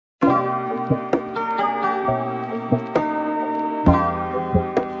Hey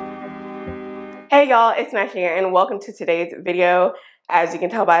y'all, it's Nisha here and welcome to today's video. As you can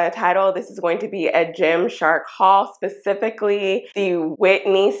tell by the title, this is going to be a Gymshark haul, specifically the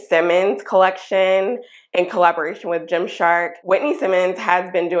Whitney Simmons collection in collaboration with Gymshark. Whitney Simmons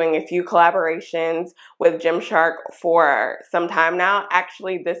has been doing a few collaborations with Gymshark for some time now.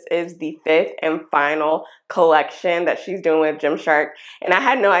 Actually, this is the 5th and final collection that she's doing with Gymshark, and I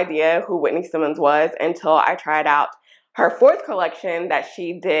had no idea who Whitney Simmons was until I tried out her 4th collection that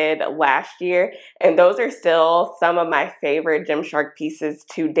she did last year, and those are still some of my favorite Gymshark pieces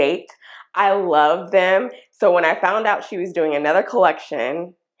to date. I love them. So when I found out she was doing another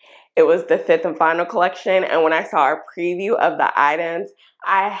collection, it was the 5th and final collection, and when I saw a preview of the items,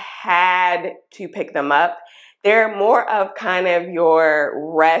 I had to pick them up. They're more of kind of your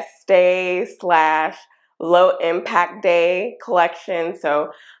rest day slash low impact day collection.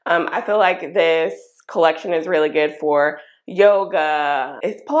 So I feel like this collection is really good for yoga.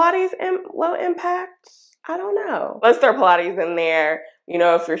 Is Pilates low impact? I don't know. Let's throw Pilates in there. You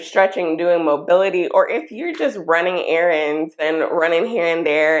know, if you're stretching, doing mobility, or if you're just running errands and running here and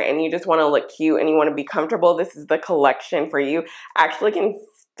there and you just want to look cute and you want to be comfortable, this is the collection for you. I actually can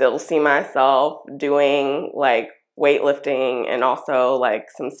still see myself doing like weightlifting and also like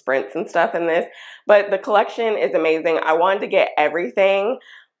some sprints and stuff in this, but the collection is amazing. I wanted to get everything,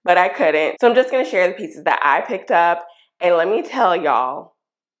 but I couldn't. So I'm just going to share the pieces that I picked up. And let me tell y'all,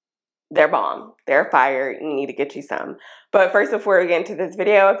 they're bomb. They're fire. You need to get you some. But first, before we get into this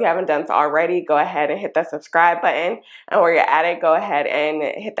video, if you haven't done so already, go ahead and hit that subscribe button. And where you're at it, go ahead and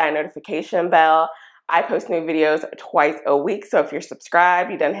hit that notification bell. I post new videos twice a week. So if you're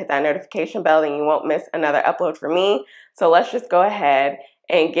subscribed, you done hit that notification bell, then you won't miss another upload from me. So let's just go ahead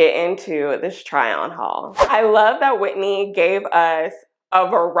and get into this try-on haul. I love that Whitney gave us a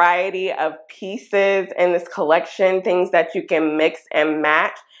variety of pieces in this collection, things that you can mix and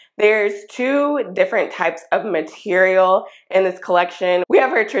match. There's 2 different types of material in this collection. We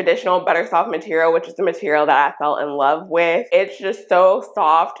have her traditional butter soft material, which is the material that I fell in love with. It's just so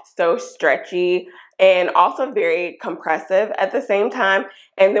soft, so stretchy, and also very compressive at the same time.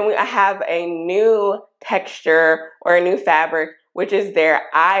 And then I have a new texture or a new fabric, which is their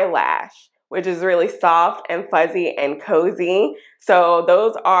eyelash, which is really soft and fuzzy and cozy. So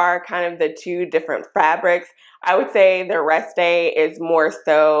those are kind of the 2 different fabrics. I would say the rest day is more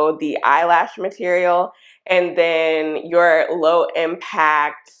so the eyelash material, and then your low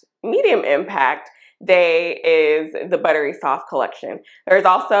impact, medium impact day is the buttery soft collection. There's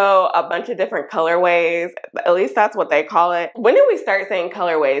also a bunch of different colorways. At least that's what they call it. When did we start saying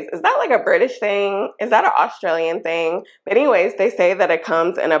colorways? Is that like a British thing? Is that an Australian thing? But anyways, they say that it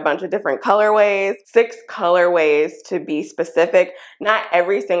comes in a bunch of different colorways, 6 colorways to be specific. Not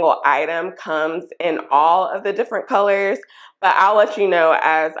every single item comes in all of the different colors, but I'll let you know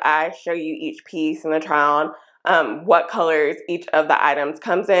as I show you each piece in the try on what colors each of the items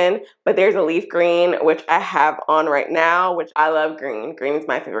comes in. But there's a leaf green, which I have on right now, which I love green. Green is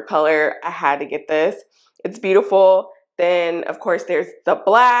my favorite color. I had to get this. It's beautiful. Then, of course, there's the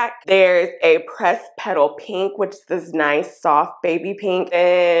black. There's a pressed petal pink, which is this nice, soft baby pink.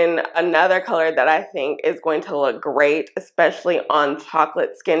 Then another color that I think is going to look great, especially on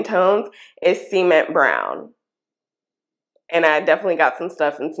chocolate skin tones, is cement brown. And I definitely got some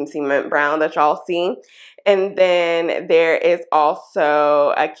stuff in some cement brown that y'all see. And then there is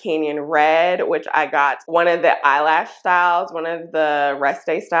also a canyon red, which I got one of the eyelash styles, one of the rest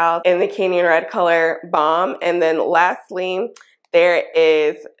day styles in the canyon red color, bomb. And then lastly, there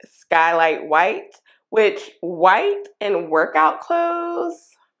is skylight white, which white and workout clothes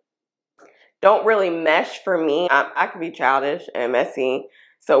don't really mesh for me. I could be childish and messy.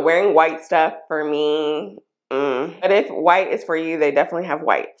 So wearing white stuff for me, But if white is for you, they definitely have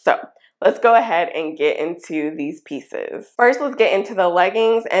white. So let's go ahead and get into these pieces. First, let's get into the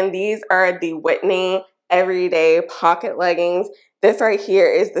leggings, and these are the Whitney Everyday Pocket Leggings. This right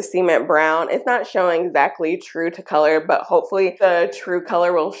here is the cement brown. It's not showing exactly true to color, but hopefully the true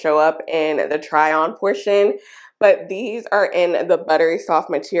color will show up in the try-on portion. But these are in the buttery soft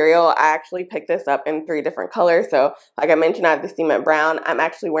material. I actually picked this up in 3 different colors. So like I mentioned, I have the cement brown. I'm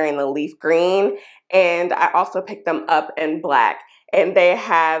actually wearing the leaf green, and I also picked them up in black. And they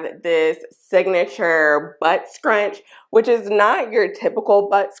have this signature butt scrunch, which is not your typical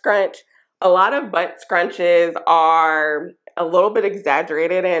butt scrunch. A lot of butt scrunches are a little bit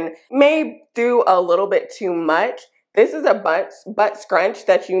exaggerated and may do a little bit too much. This is a butt scrunch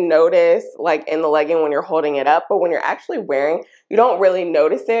that you notice like in the legging when you're holding it up, but when you're actually wearing, you don't really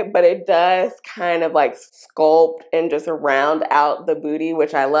notice it, but it does kind of like sculpt and just round out the booty,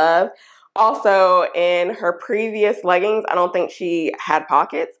 which I love. Also, in her previous leggings, I don't think she had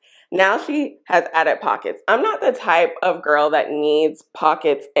pockets. Now she has added pockets. I'm not the type of girl that needs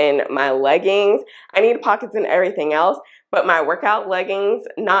pockets in my leggings. I need pockets in everything else, but my workout leggings,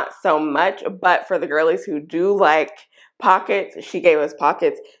 not so much. But for the girlies who do like pockets, she gave us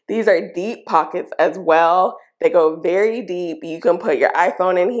pockets. These are deep pockets as well. They go very deep. You can put your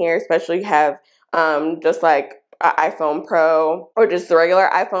iPhone in here, especially if you have just like an iPhone Pro or just the regular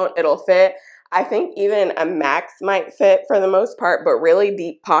iPhone, it'll fit. I think even a Max might fit for the most part, but really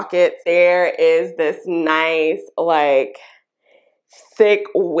deep pockets. There is this nice, like, thick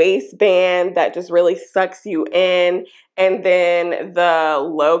waistband that just really sucks you in. And then the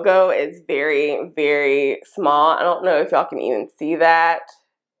logo is very, very small. I don't know if y'all can even see that.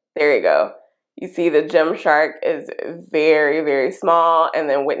 There you go. You see the Gymshark is very, very small, and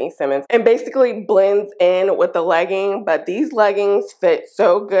then Whitney Simmons. And basically blends in with the legging, but these leggings fit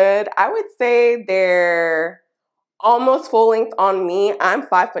so good. I would say they're almost full length on me. I'm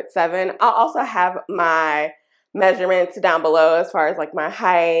 5'7". I'll also have my measurements down below as far as like my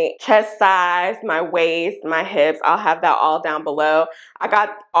height, chest size, my waist, my hips. I'll have that all down below. I got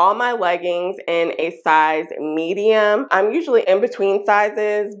all my leggings in a size medium. I'm usually in between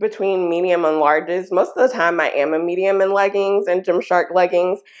sizes, between medium and larges. Most of the time I am a medium in leggings and Gymshark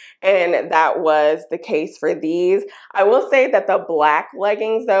leggings, and that was the case for these. I will say that the black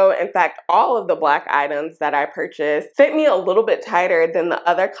leggings though, in fact, all of the black items that I purchased fit me a little bit tighter than the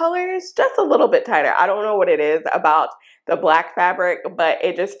other colors, just a little bit tighter. I don't know what it is about the black fabric, but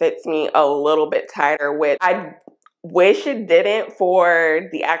it just fits me a little bit tighter, which I wish it didn't for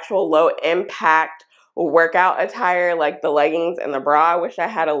the actual low impact workout attire like the leggings and the bra. I wish I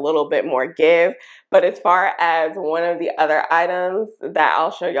had a little bit more give. But as far as one of the other items that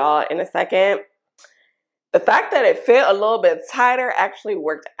I'll show y'all in a second, the fact that it fit a little bit tighter actually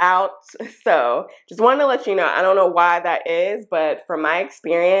worked out. So just wanted to let you know, I don't know why that is, but from my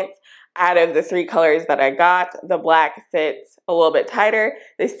experience, out of the 3 colors that I got, the black fits a little bit tighter,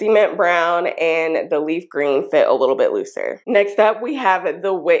 the cement brown and the leaf green fit a little bit looser. Next up, we have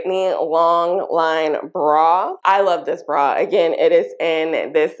the Whitney long line bra. I love this bra. Again, it is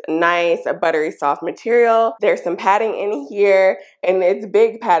in this nice buttery soft material. There's some padding in here, and it's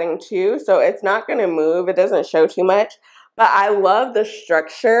big padding too, so it's not gonna move. It doesn't show too much, but I love the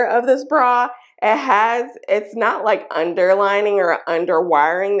structure of this bra. It's not like underlining or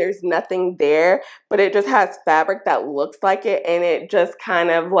underwiring. There's nothing there, but it just has fabric that looks like it, and it just kind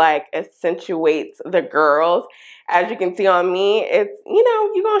of like accentuates the girls. As you can see on me, it's, you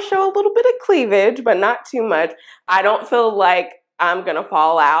know, you're gonna show a little bit of cleavage, but not too much. I don't feel like I'm gonna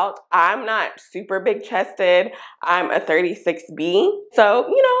fall out. I'm not super big chested. I'm a 36B. So,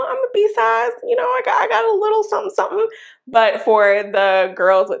 you know, I'm a B size. You know, I got a little something, something. But for the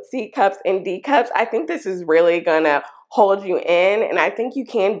girls with C cups and D cups, I think this is really gonna hold you in. And I think you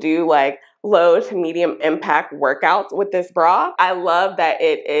can do like low to medium impact workouts with this bra. I love that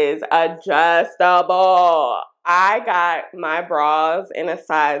it is adjustable. I got my bras in a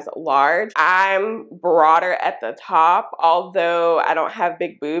size large. I'm broader at the top, although I don't have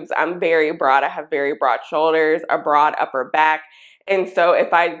big boobs. I'm very broad. I have very broad shoulders, a broad upper back. And so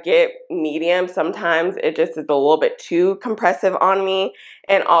if I get medium, sometimes it just is a little bit too compressive on me.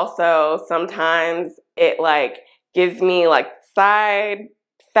 And also sometimes it like gives me like side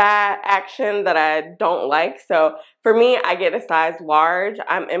fat action that I don't like. So for me, I get a size large.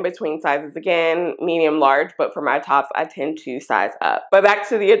 I'm in between sizes again, medium, large, but for my tops, I tend to size up. But back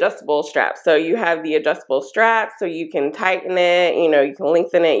to the adjustable straps. So you have the adjustable straps, so you can tighten it, you know, you can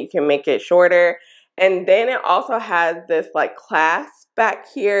lengthen it, you can make it shorter. And then it also has this like clasp back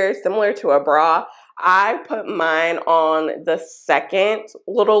here, similar to a bra. I put mine on the second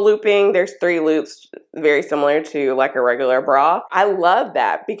little looping. There's 3 loops, very similar to like a regular bra. I love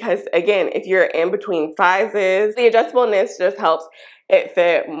that because, again, if you're in between sizes, the adjustableness just helps it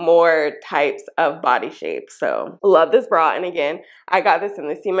fit more types of body shapes. So love this bra. And again, I got this in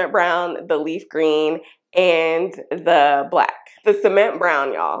the cement brown, the leaf green, and the black. The cement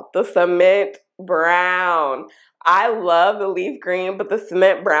brown, y'all. The cement brown. I love the leaf green, but the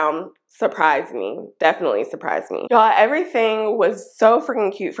cement brown surprised me. Definitely surprised me. Y'all, everything was so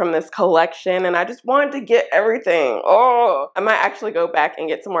freaking cute from this collection, and I just wanted to get everything. Oh, I might actually go back and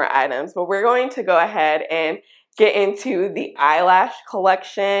get some more items, but we're going to go ahead and get into the eyelash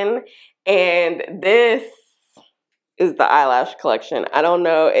collection. And this is the eyelash collection. I don't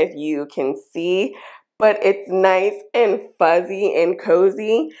know if you can see, but it's nice and fuzzy and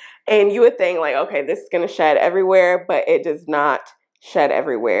cozy. And you would think like, okay, this is gonna shed everywhere, but it does not shed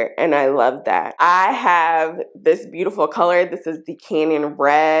everywhere, and I love that. I have this beautiful color. This is the Canyon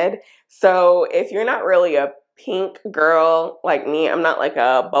Red. So if you're not really a pink girl like me, I'm not like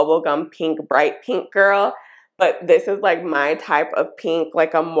a bubblegum pink, bright pink girl, but this is like my type of pink,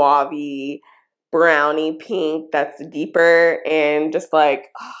 like a mauve-y, brownie pink that's deeper and just like,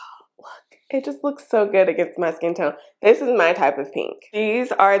 oh, look, it just looks so good against my skin tone. This is my type of pink.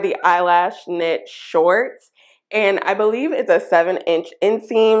 These are the eyelash knit shorts, and I believe it's a 7-inch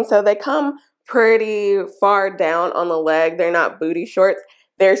inseam, so they come pretty far down on the leg. They're not booty shorts.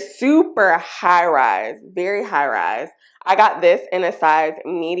 They're super high rise, very high rise. I got this in a size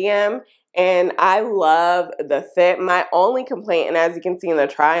medium, and I love the fit. My only complaint, and as you can see in the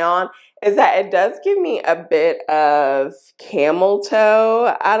try on, is that it does give me a bit of camel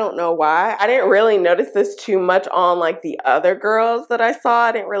toe. I don't know why. I didn't really notice this too much on like the other girls that I saw.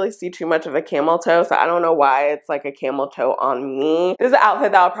 I didn't really see too much of a camel toe, so I don't know why it's like a camel toe on me. This is an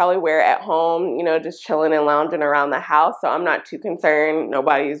outfit that I'll probably wear at home, you know, just chilling and lounging around the house, so I'm not too concerned.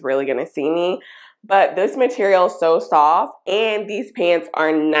 Nobody's really gonna see me. But this material is so soft, and these pants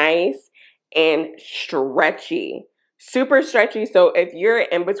are nice and stretchy. Super stretchy, so if you're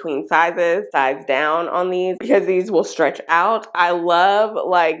in between sizes, size down on these, because these will stretch out. I love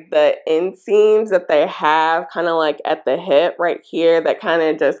like the inseams that they have kind of like at the hip right here that kind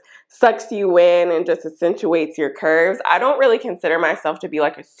of just sucks you in and just accentuates your curves. I don't really consider myself to be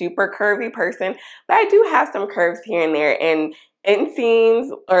like a super curvy person, but I do have some curves here and there, and inseams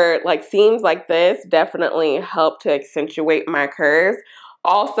or like seams like this definitely help to accentuate my curves.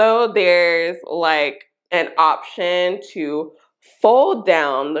 Also, there's like an option to fold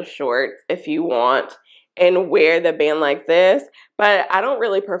down the shorts if you want and wear the band like this, but I don't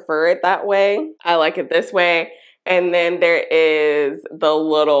really prefer it that way. I like it this way. And then there is the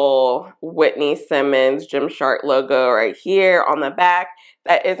little Whitney Simmons Gymshark logo right here on the back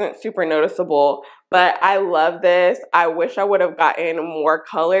that isn't super noticeable, but I love this. I wish I would have gotten more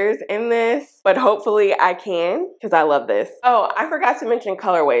colors in this, but hopefully I can because I love this. Oh, I forgot to mention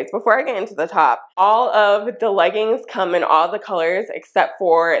colorways before I get into the top. All of the leggings come in all the colors except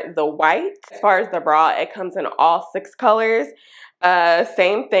for the white. As far as the bra, it comes in all 6 colors.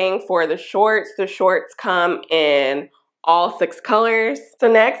 Same thing for the shorts. The shorts come in all 6 colors.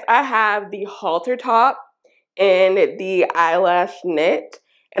 So next I have the halter top in the eyelash knit.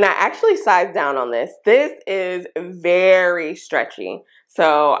 And I actually sized down on this. This is very stretchy.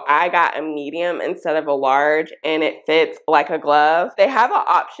 So I got a medium instead of a large, and it fits like a glove. They have an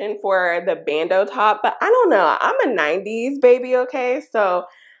option for the bandeau top, but I don't know. I'm a 90s baby, okay? So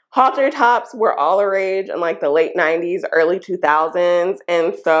halter tops were all the rage in like the late 90s, early 2000s.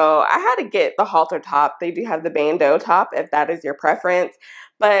 And so I had to get the halter top. They do have the bandeau top if that is your preference.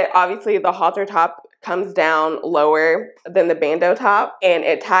 But obviously the halter top comes down lower than the bandeau top, and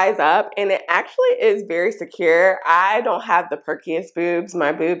it ties up, and it actually is very secure. I don't have the perkiest boobs.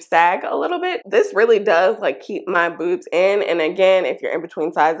 My boobs sag a little bit. This really does like keep my boobs in. And again, if you're in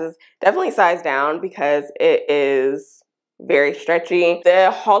between sizes, definitely size down because it is very stretchy. The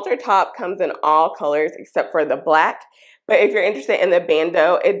halter top comes in all colors except for the black. But if you're interested in the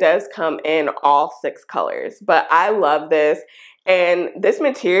bandeau, it does come in all 6 colors. But I love this. And this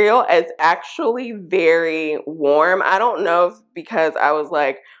material is actually very warm. I don't know if because I was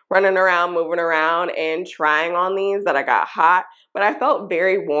like running around, moving around and trying on these that I got hot, but I felt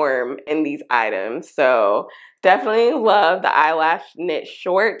very warm in these items. So definitely love the eyelash knit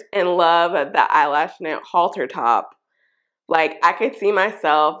short and love the eyelash knit halter top. Like I could see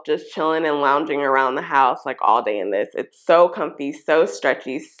myself just chilling and lounging around the house like all day in this. It's so comfy, so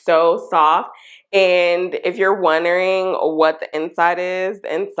stretchy, so soft. And if you're wondering what the inside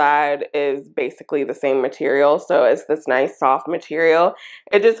is basically the same material. So it's this nice soft material.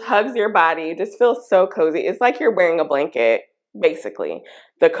 It just hugs your body. It just feels so cozy. It's like you're wearing a blanket, basically.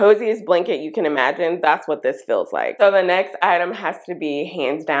 The coziest blanket you can imagine, that's what this feels like. So the next item has to be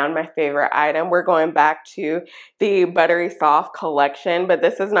hands down my favorite item. We're going back to the Buttery Soft collection, but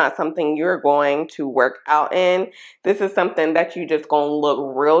this is not something you're going to work out in. This is something that you just gonna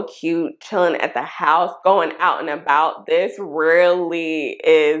look real cute, chilling at the house, going out and about. This really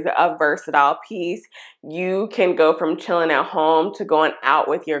is a versatile piece. You can go from chilling at home to going out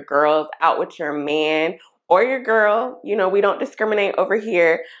with your girls, out with your man, or your girl, you know, we don't discriminate over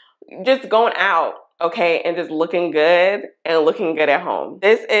here, just going out, okay, and just looking good and looking good at home.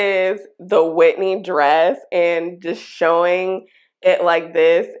 This is the Whitney dress, and just showing it like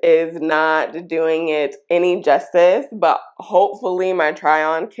this is not doing it any justice, but hopefully my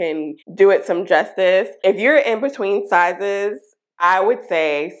try-on can do it some justice. If you're in between sizes, I would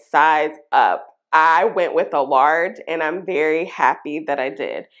say size up. I went with a large, and I'm very happy that I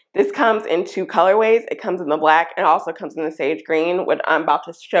did. This comes in 2 colorways. It comes in the black and also comes in the sage green, which I'm about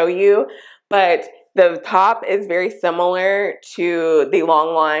to show you. But the top is very similar to the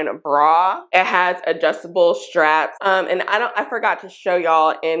long line bra. It has adjustable straps. And I forgot to show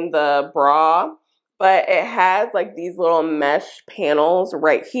y'all in the bra, but it has like these little mesh panels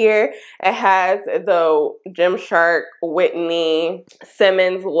right here. It has the Gymshark Whitney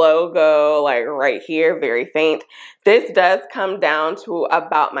Simmons logo like right here, very faint. This does come down to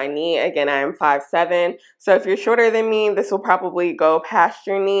about my knee. Again, I am 5'7", so if you're shorter than me, this will probably go past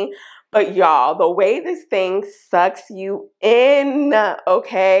your knee. But y'all, the way this thing sucks you in,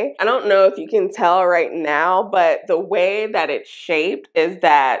 okay? I don't know if you can tell right now, but the way that it's shaped is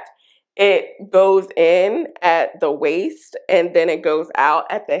that it goes in at the waist and then it goes out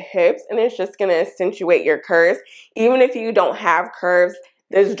at the hips, and it's just gonna accentuate your curves. Even if you don't have curves,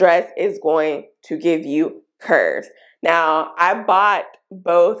 this dress is going to give you curves. Now, I bought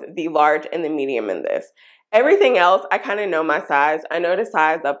both the large and the medium in this. Everything else, I kind of know my size. I know to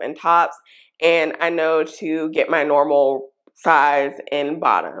size up in tops, and I know to get my normal size in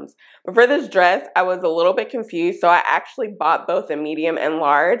bottoms. But for this dress, I was a little bit confused, so I actually bought both the medium and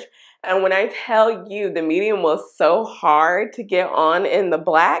large. And when I tell you the medium was so hard to get on in the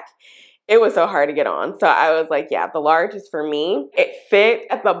black, it was so hard to get on. So I was like, yeah, the large is for me. It fit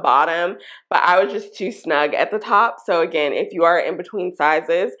at the bottom, but I was just too snug at the top. So again, if you are in between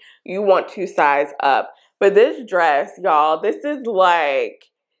sizes, you want to size up. But this dress, y'all, this is like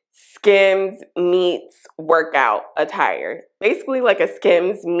Skims meets workout attire. Basically like a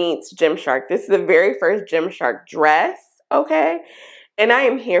Skims meets Gymshark. This is the very first Gymshark dress, okay? And I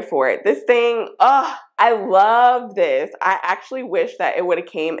am here for it. This thing, oh, I love this. I actually wish that it would have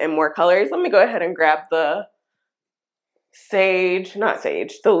came in more colors. Let me go ahead and grab the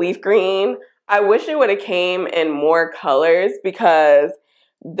the leaf green. I wish it would have came in more colors because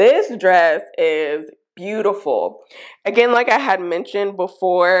this dress is beautiful. Again, like I had mentioned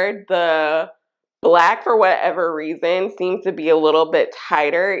before, the black, for whatever reason, seems to be a little bit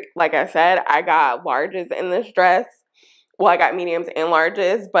tighter. Like I said, I got larges in this dress. Well, I got mediums and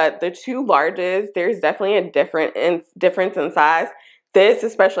larges, but the 2 larges, there's definitely a difference in size. This,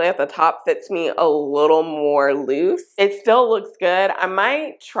 especially at the top, fits me a little more loose. It still looks good. I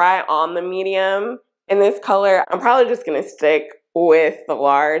might try on the medium in this color. I'm probably just gonna stick with the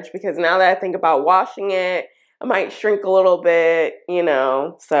large because now that I think about washing it, I might shrink a little bit, you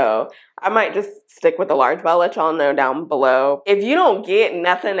know, so I might just stick with the large, but I'll let y'all know down below. If you don't get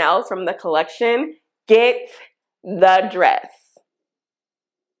nothing else from the collection, get the dress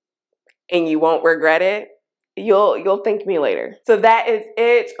and you won't regret it. You'll thank me later. So that is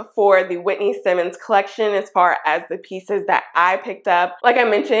it for the Whitney Simmons collection as far as the pieces that I picked up. Like I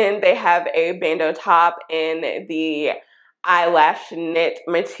mentioned, they have a bandeau top in the eyelash knit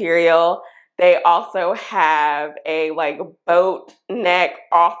material. They also have a like boat neck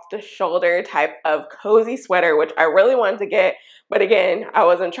off the shoulder type of cozy sweater, which I really wanted to get. But again, I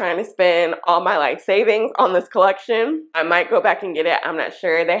wasn't trying to spend all my like savings on this collection. I might go back and get it. I'm not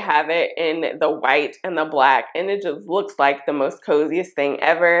sure. They have it in the white and the black, and it just looks like the most coziest thing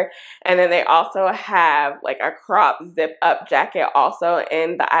ever. And then they also have like a crop zip up jacket also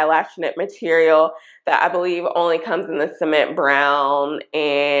in the eyelash knit material that I believe only comes in the cement brown,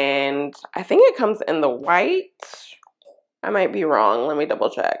 and I think it comes in the white. I might be wrong. Let me double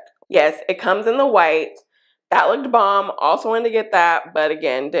check. Yes, it comes in the white. That looked bomb. Also wanted to get that, but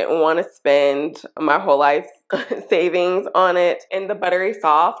again, didn't want to spend my whole life savings on it. In the Buttery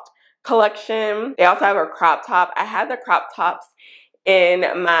Soft collection, they also have a crop top. I had the crop tops in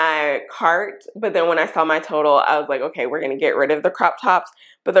my cart, but then when I saw my total, I was like, okay, we're going to get rid of the crop tops.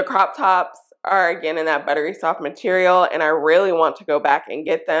 But the crop tops are again in that Buttery Soft material, and I really want to go back and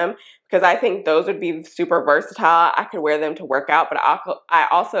get them because I think those would be super versatile. I could wear them to work out, but I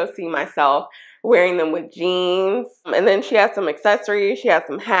also see myself wearing them with jeans. And then she has some accessories. She has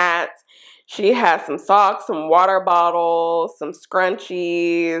some hats. She has some socks, some water bottles, some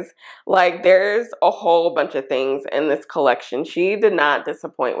scrunchies. Like, there's a whole bunch of things in this collection. She did not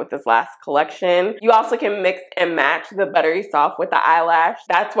disappoint with this last collection. You also can mix and match the Buttery Soft with the eyelash.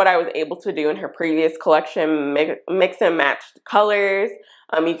 That's what I was able to do in her previous collection, mix and match colors.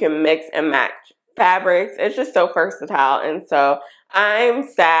 You can mix and match fabrics. It's just so versatile. And so I'm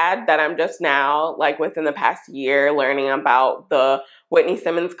sad that I'm just now, like within the past year, learning about the Whitney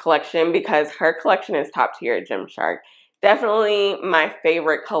Simmons collection because her collection is top tier at Gymshark. definitely my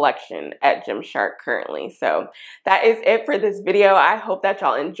favorite collection at Gymshark currently. So that is it for this video. I hope that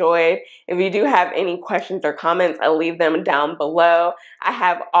y'all enjoyed. If you do have any questions or comments, I'll leave them down below. I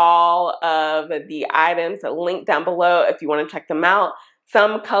have all of the items linked down below if you want to check them out.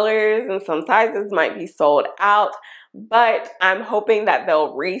 Some colors and some sizes might be sold out, but I'm hoping that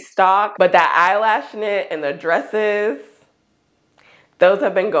they'll restock. But that eyelash knit and the dresses, those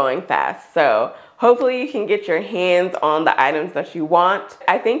have been going fast. So hopefully you can get your hands on the items that you want.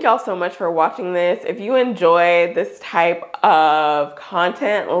 I thank y'all so much for watching this. If you enjoy this type of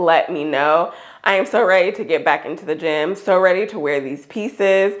content, let me know. I am so ready to get back into the gym, so ready to wear these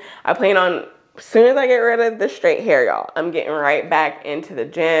pieces. I plan on, as soon as I get rid of the straight hair, y'all, I'm getting right back into the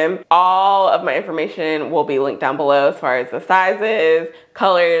gym. All of my information will be linked down below as far as the sizes,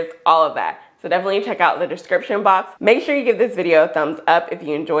 colors, all of that. So definitely check out the description box. Make sure you give this video a thumbs up if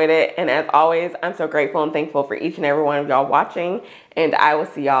you enjoyed it. And as always, I'm so grateful and thankful for each and every one of y'all watching. And I will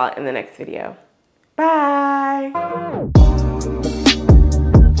see y'all in the next video. Bye.